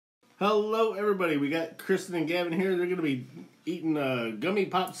Hello, everybody. We got Kristen and Gavin here. They're going to be eating a Gummy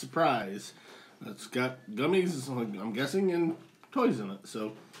Pop Surprise. It's got gummies, I'm guessing, and toys in it.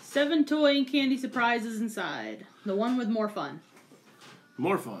 So 7 toy and candy surprises inside. The one with more fun.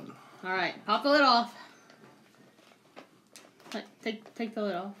 More fun. All right, pop the lid off. Take the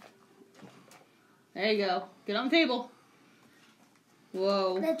lid off. There you go. Get on the table.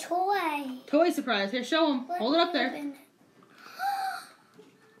 Whoa. The toy. Toy surprise. Here, show them. Hold it up there.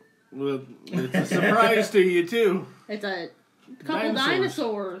 Well, it's a surprise to you, too. It's a couple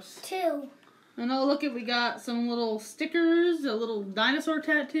dinosaurs. 2. And oh, look, we got some little stickers, a little dinosaur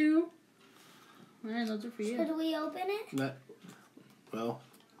tattoo. All right, those are for you. Should we open it? Well.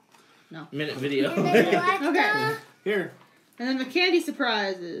 No. Minute video. Okay. Here. And then the candy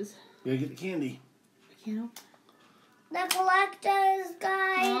surprises. You gotta get the candy. I can't open. The collectors,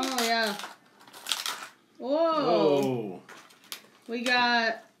 guys. Oh, yeah. Whoa. Oh. We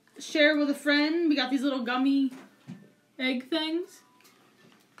got share with a friend. We got these little gummy egg things.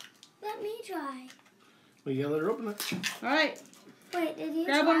 Let me try. Well, you gotta let her open it. All right. Wait, did you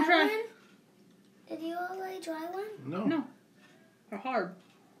Grab try one, try. one? Did you already try one? No. No. They're hard.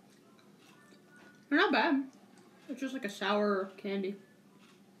 They're not bad. It's just like a sour candy.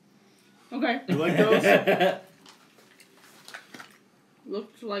 Okay. You like those?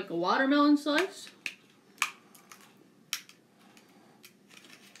 Looks like a watermelon slice.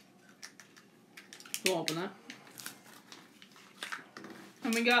 We'll open that.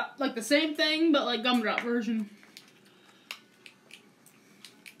 And we got like the same thing, but like gumdrop version.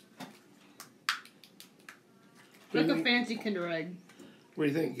 Like a fancy Kinder Egg. What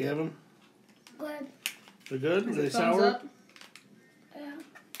do you think, Gavin? Good. They're good? Are they Thumbs sour? up. Yeah.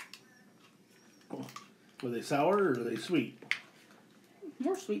 Are they sour or are they sweet?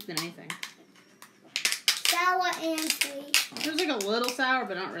 More sweet than anything. Sour and sweet. There's like a little sour,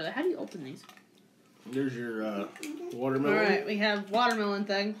 but not really. How do you open these? There's your watermelon. All right, we have watermelon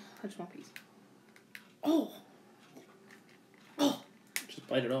thing. I just want a piece. Oh. Oh. Just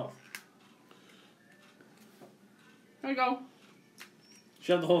bite it off. There you go.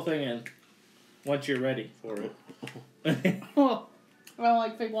 Shove the whole thing in. Once you're ready for it. Oh. I don't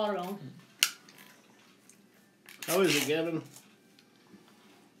like fake watermelon. How is it, Gavin?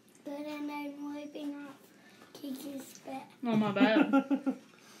 Good, and I'm wiping off Kiki's spit. Oh, my bad.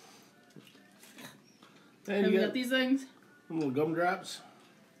 And Have you we got these things? some little gumdrops.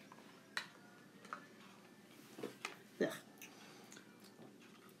 Yeah.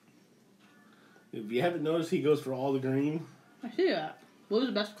 If you haven't noticed, he goes for all the green. I see that. Blue's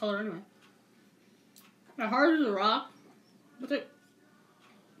the best color anyway. They're hard as a rock, but they're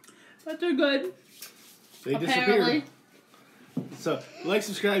good. They Apparently. disappear. So, like,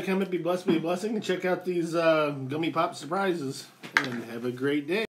 subscribe, comment, be blessed, be a blessing, and check out these Gummy Pop Surprises. And have a great day.